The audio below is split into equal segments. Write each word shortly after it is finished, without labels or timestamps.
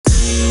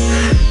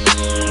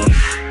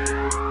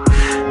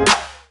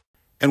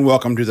And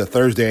welcome to the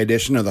Thursday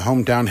edition of the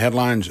Hometown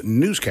Headlines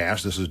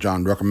newscast. This is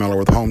John Druckenmiller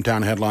with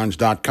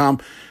HometownHeadlines.com.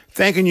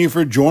 Thanking you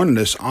for joining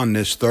us on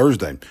this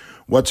Thursday.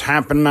 What's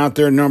happening out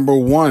there? Number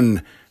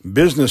one,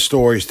 business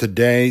stories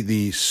today.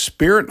 The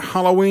Spirit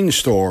Halloween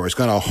store is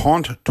going to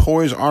haunt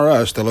Toys R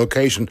Us, the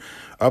location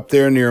up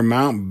there near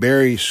Mount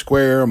Berry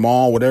Square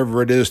Mall,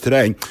 whatever it is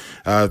today.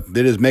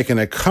 It is making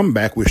a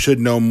comeback. We should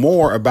know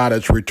more about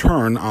its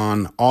return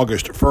on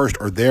August 1st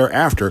or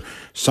thereafter.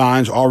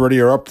 Signs already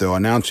are up, though,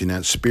 announcing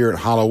that Spirit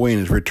Halloween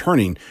is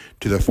returning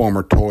to the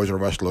former Toys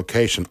R Us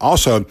location.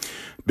 Also,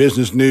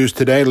 business news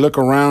today. Look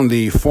around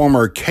the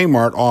former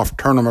Kmart off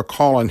Turner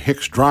McCall and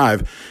Hicks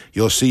Drive.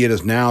 You'll see it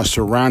is now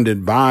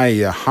surrounded by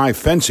high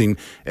fencing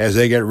as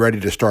they get ready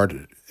to start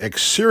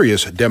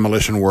serious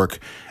demolition work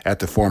at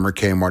the former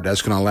Kmart.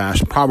 That's going to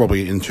last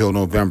probably until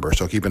November,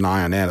 so keep an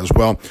eye on that as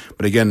well.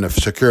 But again, the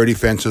security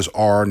fences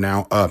are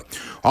now up.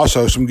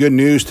 Also, some good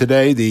news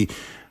today. The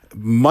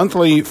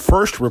monthly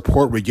first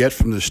report we get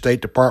from the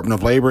State Department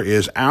of Labor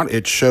is out.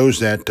 It shows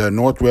that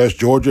Northwest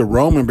Georgia,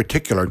 Rome in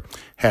particular,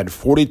 had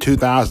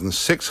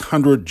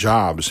 42,600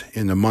 jobs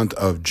in the month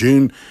of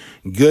June.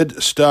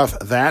 Good stuff.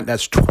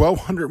 That's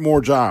 1,200 more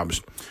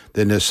jobs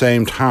than the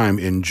same time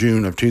in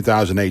June of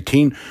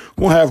 2018.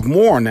 We'll have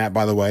more on that,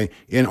 by the way,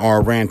 in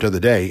our rant of the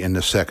day in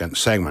the second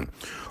segment.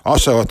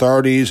 Also,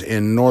 authorities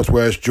in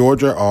Northwest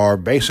Georgia are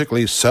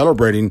basically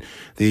celebrating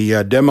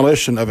the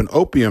demolition of an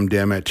opium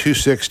den at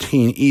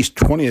 216 East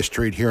 20th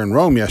Street here in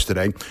Rome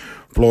yesterday.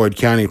 Floyd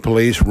County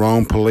Police,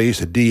 Rome Police,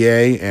 the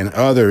DA, and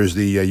others,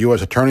 the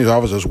U.S. Attorney's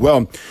Office as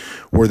well,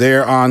 were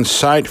there on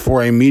site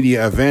for a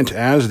media event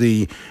as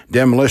the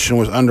demolition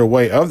was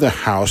underway of the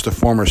house, the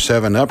former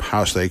 7-Up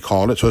house they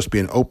called it. It's supposed to be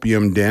an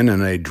opium den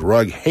and a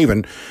drug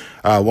haven.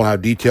 We'll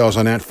have details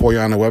on that for you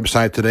on the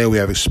website today. We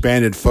have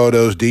expanded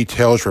photos,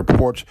 details,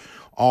 reports,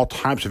 all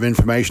types of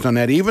information on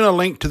that, even a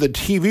link to the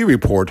TV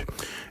report,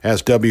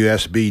 as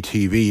WSB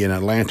TV in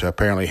Atlanta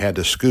apparently had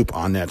the scoop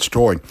on that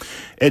story.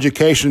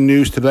 Education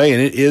news today,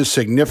 and it is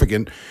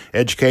significant.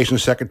 Education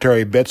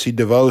Secretary Betsy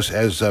DeVos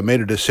has made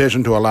a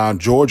decision to allow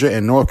Georgia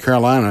and North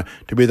Carolina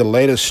to be the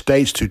latest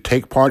states to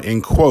take part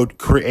in, quote,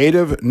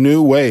 creative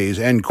new ways,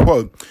 end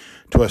quote,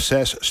 to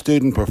assess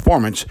student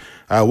performance.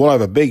 Will have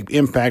a big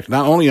impact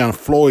not only on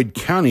Floyd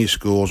County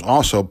schools,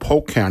 also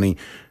Polk County,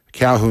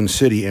 Calhoun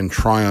City, and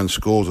Tryon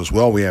schools as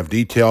well. We have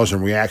details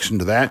and reaction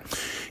to that.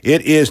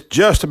 It is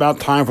just about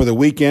time for the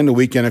weekend. The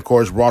weekend, of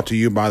course, brought to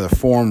you by the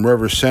Forum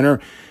River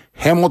Center.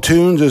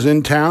 Hamilton's is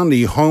in town.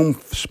 The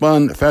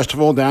Homespun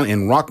Festival down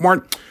in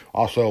Rockmart.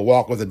 Also,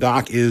 Walk with the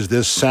Doc is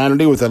this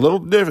Saturday with a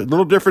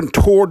little different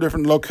tour,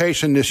 different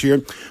location this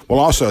year. Well,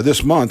 also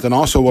this month, and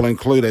also will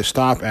include a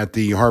stop at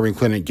the Harvey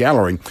Clinic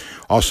Gallery.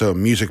 Also,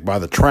 Music by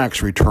the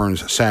Tracks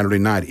returns Saturday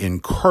night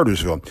in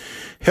Cartersville.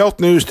 Health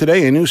news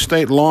today, a new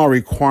state law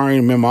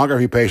requiring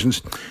mammography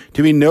patients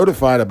to be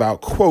notified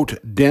about, quote,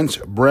 dense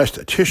breast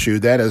tissue.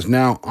 That is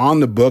now on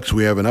the books.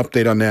 We have an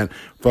update on that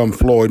from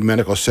Floyd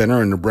Medical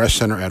Center and the Breast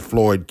Center at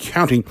Floyd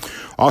County.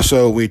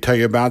 Also, we tell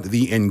you about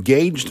the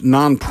Engaged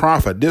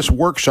Nonprofit. This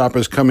workshop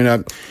is coming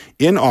up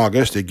in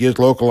August. It gives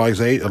local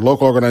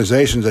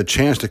organizations a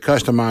chance to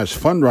customize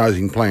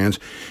fundraising plans.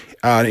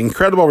 An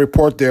incredible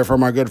report there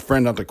from our good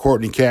friend Dr.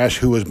 Courtney Cash,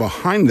 who is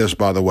behind this,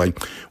 by the way.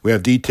 We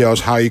have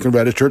details how you can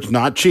register. It's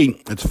not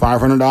cheap. It's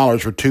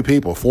 $500 for two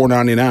people,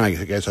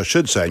 $499, I guess I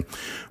should say.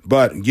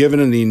 But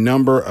given the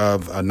number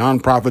of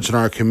nonprofits in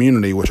our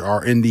community, which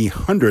are in the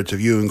hundreds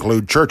if you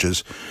include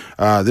churches,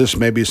 this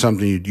may be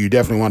something you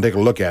definitely want to take a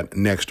look at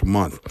next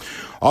month.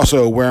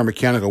 Also, Ware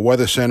Mechanical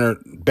Weather Center,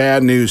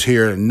 bad news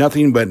here.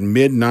 Nothing but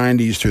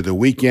mid-90s through the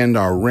weekend.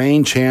 Our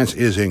rain chance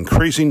is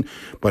increasing,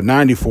 but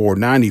 94,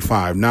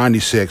 95,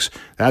 96,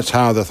 that's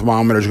how the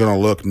thermometer is going to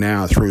look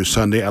now through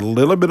Sunday. A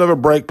little bit of a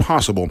break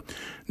possible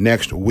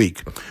next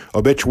week.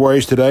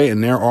 Obituaries today,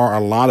 and there are a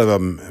lot of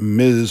them.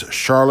 Ms.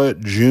 Charlotte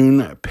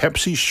June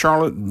Pepsi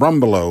Charlotte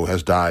Brumbelow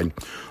has died.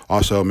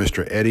 Also,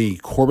 Mr. Eddie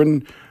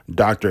Corbin,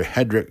 Dr.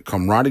 Hedrick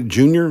Comradic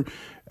Jr.,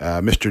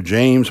 Mr.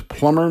 James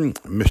Plummer,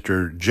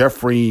 Mr.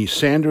 Jeffrey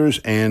Sanders,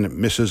 and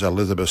Mrs.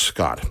 Elizabeth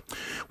Scott.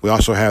 We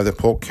also have the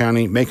Polk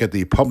County Make It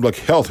the Public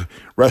Health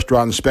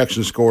Restaurant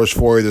Inspection scores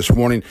for you this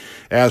morning,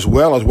 as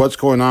well as what's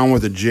going on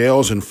with the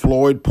jails in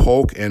Floyd,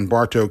 Polk, and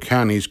Bartow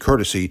counties,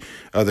 courtesy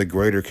of the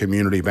Greater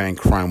Community Bank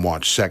Crime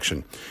Watch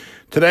section.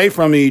 Today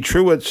from the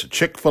Truett's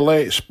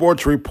Chick-fil-A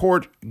Sports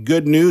Report,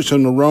 good news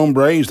from the Rome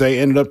Braves. They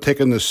ended up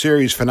taking the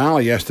series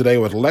finale yesterday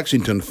with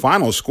Lexington.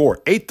 Final score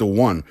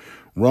 8-1.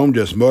 Rome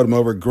just mowed them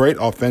over. Great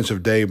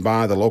offensive day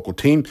by the local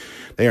team.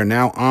 They are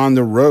now on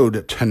the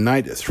road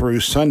tonight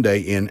through Sunday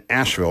in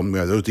Asheville. We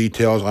have those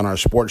details on our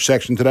sports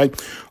section today.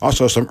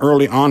 Also, some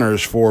early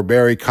honors for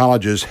Berry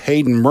College's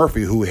Hayden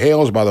Murphy, who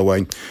hails, by the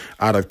way,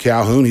 out of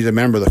Calhoun. He's a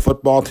member of the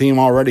football team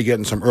already,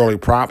 getting some early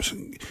props.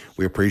 week.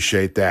 We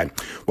appreciate that.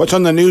 What's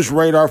on the news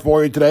radar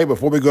for you today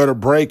before we go to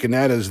break? And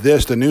that is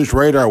this. The news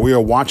radar, we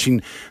are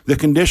watching the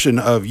condition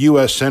of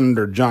U.S.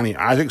 Senator Johnny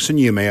Isakson.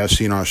 You may have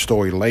seen our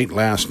story late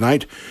last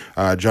night.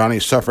 Johnny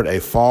suffered a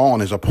fall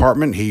in his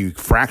apartment. He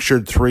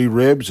fractured 3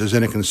 ribs, is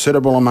in a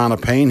considerable amount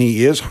of pain.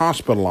 He is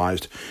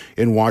hospitalized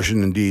in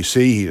Washington,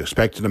 D.C. He's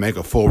expected to make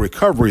a full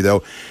recovery,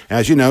 though.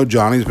 As you know,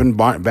 Johnny's been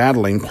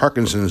battling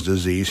Parkinson's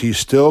disease. He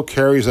still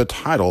carries the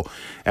title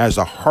as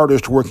the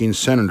hardest working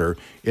senator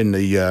in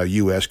the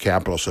U.S.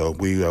 Capitol. So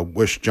we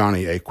wish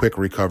Johnny a quick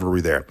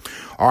recovery there.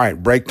 All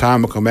right, break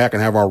time. We'll come back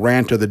and have our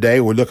rant of the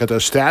day. We'll look at the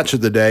stats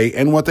of the day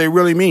and what they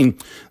really mean.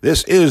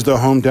 This is the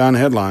Hometown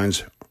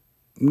Headlines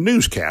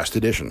Newscast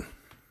Edition.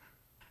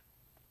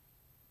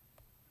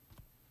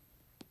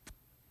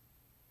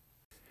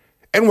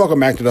 And welcome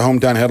back to the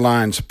Hometown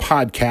Headlines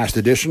Podcast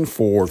Edition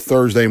for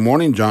Thursday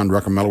morning. John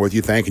Druckenmiller with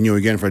you, thanking you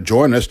again for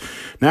joining us.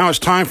 Now it's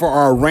time for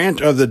our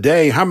rant of the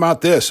day. How about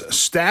this?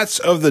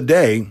 Stats of the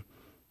day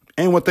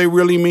and what they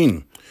really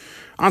mean.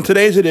 On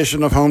today's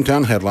edition of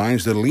Hometown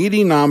Headlines, the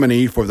leading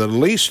nominee for the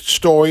least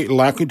story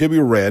likely to be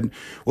read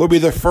will be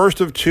the first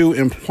of 2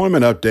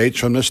 employment updates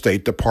from the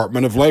State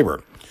Department of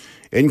Labor.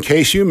 In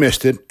case you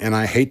missed it, and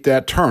I hate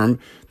that term,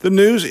 the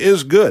news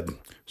is good.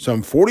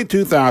 Some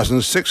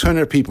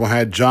 42,600 people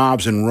had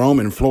jobs in Rome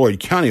and Floyd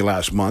County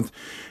last month,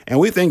 and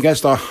we think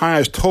that's the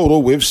highest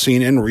total we've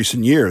seen in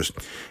recent years.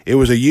 It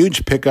was a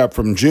huge pickup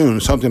from June,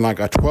 something like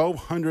a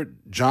 1,200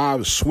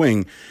 job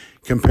swing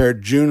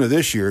compared June of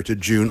this year to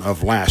June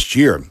of last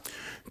year.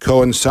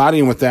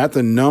 Coinciding with that,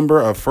 the number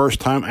of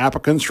first-time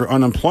applicants for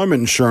unemployment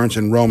insurance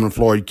in Rome and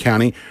Floyd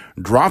County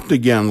dropped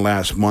again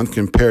last month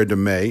compared to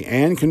May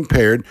and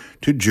compared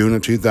to June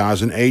of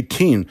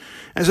 2018.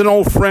 As an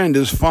old friend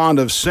is fond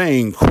of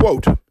saying,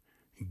 quote,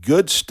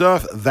 "Good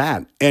stuff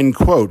that," end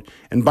quote.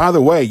 And by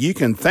the way, you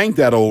can thank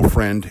that old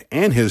friend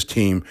and his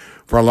team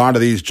for a lot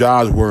of these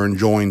jobs we're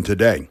enjoying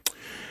today.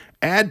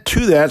 Add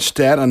to that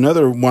stat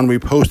another one we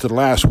posted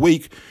last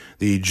week.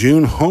 The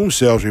June home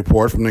sales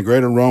report from the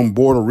Greater Rome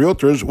Board of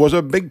Realtors was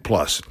a big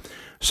plus.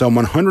 Some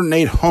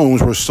 108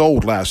 homes were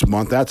sold last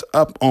month. That's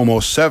up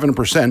almost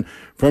 7%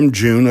 from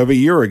June of a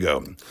year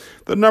ago.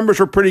 The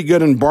numbers were pretty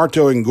good in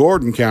Bartow and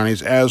Gordon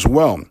counties as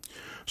well.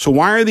 So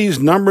why are these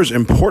numbers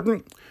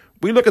important?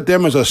 We look at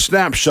them as a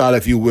snapshot,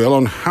 if you will,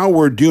 on how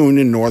we're doing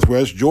in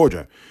Northwest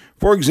Georgia.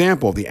 For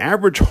example, the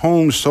average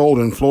home sold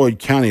in Floyd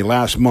County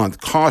last month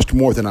cost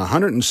more than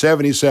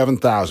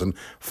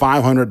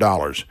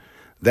 $177,500.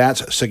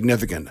 That's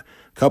significant. A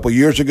couple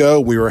years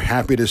ago, we were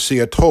happy to see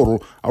a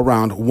total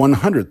around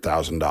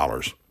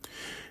 $100,000.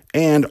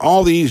 And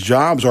all these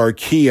jobs are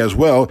key as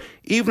well,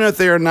 even if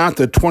they are not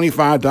the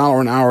 $25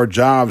 an hour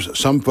jobs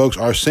some folks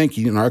are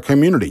seeking in our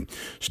community.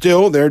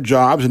 Still, they're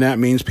jobs, and that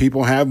means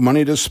people have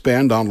money to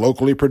spend on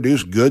locally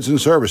produced goods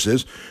and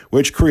services,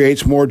 which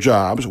creates more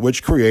jobs,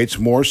 which creates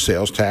more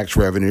sales tax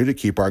revenue to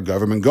keep our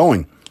government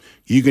going.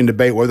 You can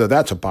debate whether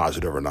that's a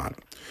positive or not.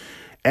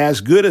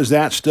 As good as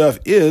that stuff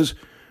is,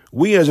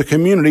 we as a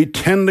community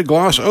tend to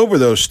gloss over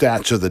those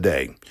stats of the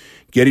day.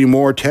 Getting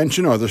more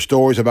attention are the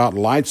stories about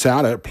lights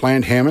out at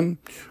Plant Hammond,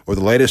 or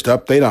the latest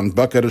update on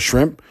bucket of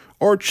shrimp,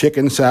 or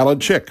chicken salad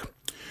chick.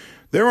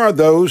 There are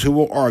those who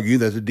will argue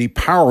that the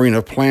depowering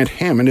of Plant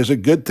Hammond is a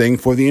good thing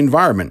for the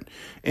environment,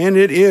 and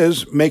it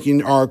is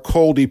making our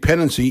coal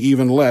dependency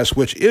even less,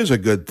 which is a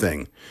good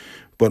thing.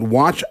 But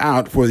watch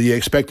out for the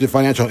expected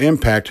financial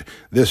impact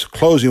this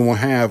closing will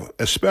have,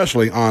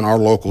 especially on our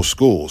local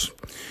schools.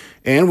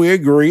 And we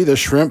agree the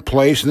shrimp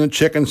place and the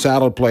chicken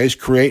salad place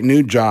create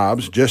new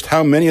jobs. Just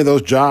how many of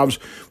those jobs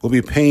will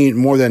be paying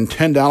more than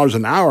 $10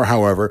 an hour,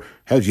 however,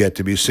 has yet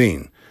to be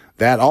seen.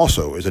 That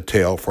also is a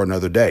tale for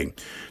another day.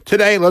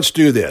 Today, let's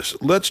do this.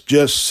 Let's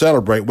just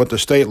celebrate what the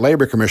State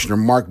Labor Commissioner,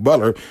 Mark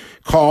Butler,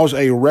 calls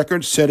a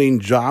record-setting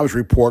jobs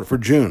report for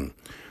June.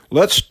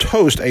 Let's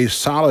toast a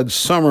solid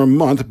summer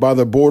month by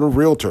the Board of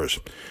Realtors.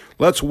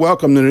 Let's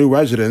welcome the new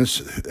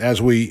residents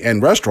as we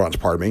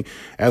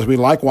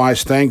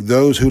likewise thank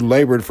those who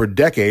labored for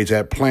decades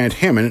at Plant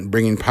Hammond,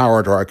 bringing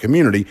power to our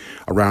community.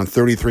 Around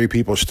 33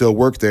 people still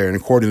work there, and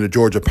according to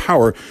Georgia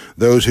Power,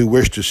 those who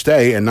wish to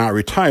stay and not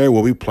retire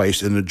will be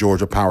placed in the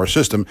Georgia Power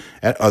system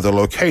at other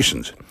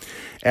locations.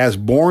 As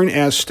boring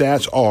as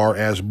stats are,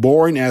 as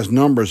boring as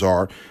numbers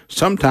are,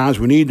 sometimes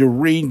we need to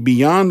read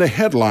beyond the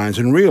headlines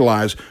and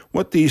realize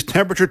what these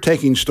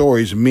temperature-taking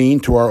stories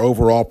mean to our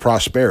overall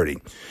prosperity.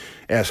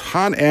 As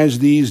hot as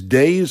these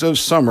days of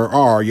summer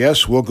are,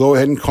 yes, we'll go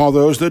ahead and call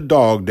those the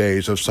dog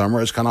days of summer.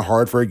 It's kind of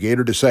hard for a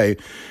gator to say.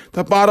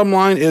 The bottom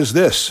line is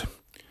this: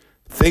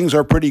 things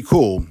are pretty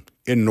cool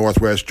in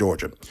Northwest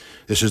Georgia.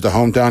 This is the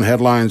Hometown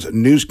Headlines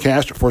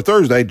newscast for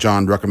Thursday.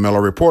 John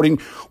Druckenmiller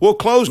reporting. We'll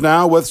close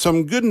now with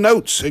some good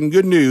notes and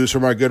good news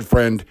from our good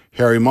friend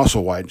Harry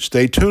Musselwhite.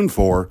 Stay tuned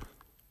for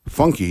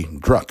Funky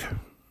Druck.